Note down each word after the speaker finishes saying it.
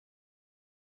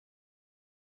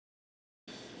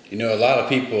You know, a lot of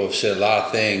people have said a lot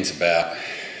of things about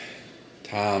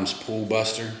Tom's Pool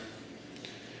Buster,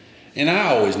 and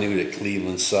I always knew that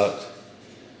Cleveland sucked,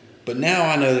 but now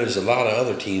I know there's a lot of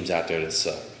other teams out there that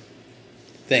suck.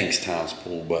 Thanks, Tom's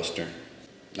Pool Buster.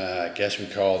 I guess we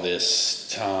call this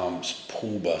Tom's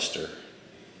Pool Buster.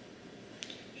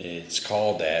 It's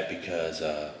called that because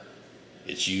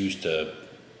it's used to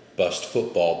bust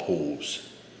football pools.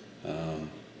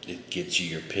 It gets you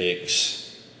your picks,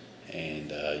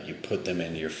 and you put them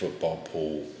into your football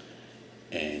pool,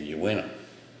 and you win them.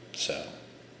 So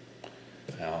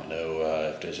I don't know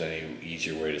if there's any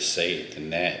easier way to say it than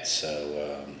that.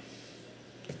 So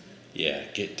yeah,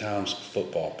 get Tom's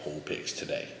football pool picks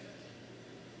today.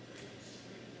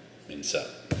 Mince up.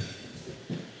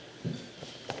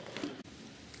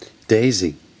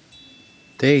 Daisy,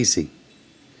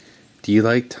 do you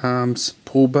like Tom's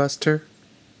Pool Buster?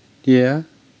 Yeah?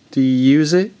 Do you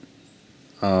use it?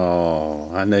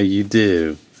 Oh, I know you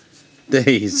do.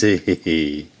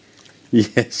 Daisy,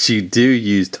 yes, you do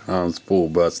use Tom's Pool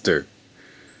Buster.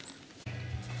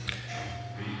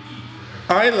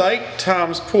 I like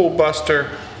Tom's Pool Buster,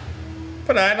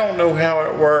 but I don't know how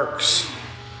it works.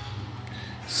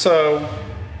 So,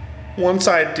 once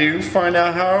I do find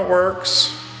out how it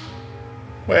works,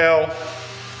 well,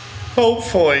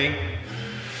 hopefully,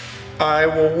 I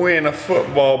will win a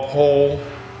football pool.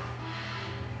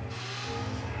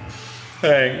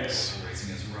 Thanks.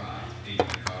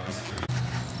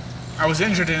 I was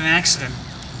injured in an accident.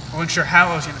 I wasn't sure how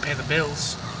I was going to pay the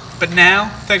bills. But now,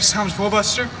 thanks to Tom's Pool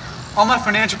Buster, all my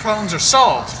financial problems are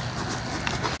solved.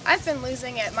 I've been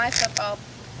losing at my football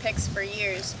picks for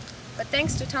years, but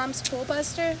thanks to Tom's Pool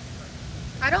Buster,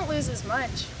 I don't lose as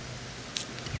much.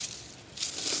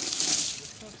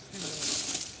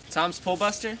 Tom's Pool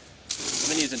Buster? I've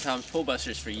been using Tom's Pool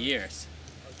Busters for years.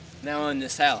 Now I own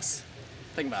this house.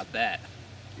 Think about that.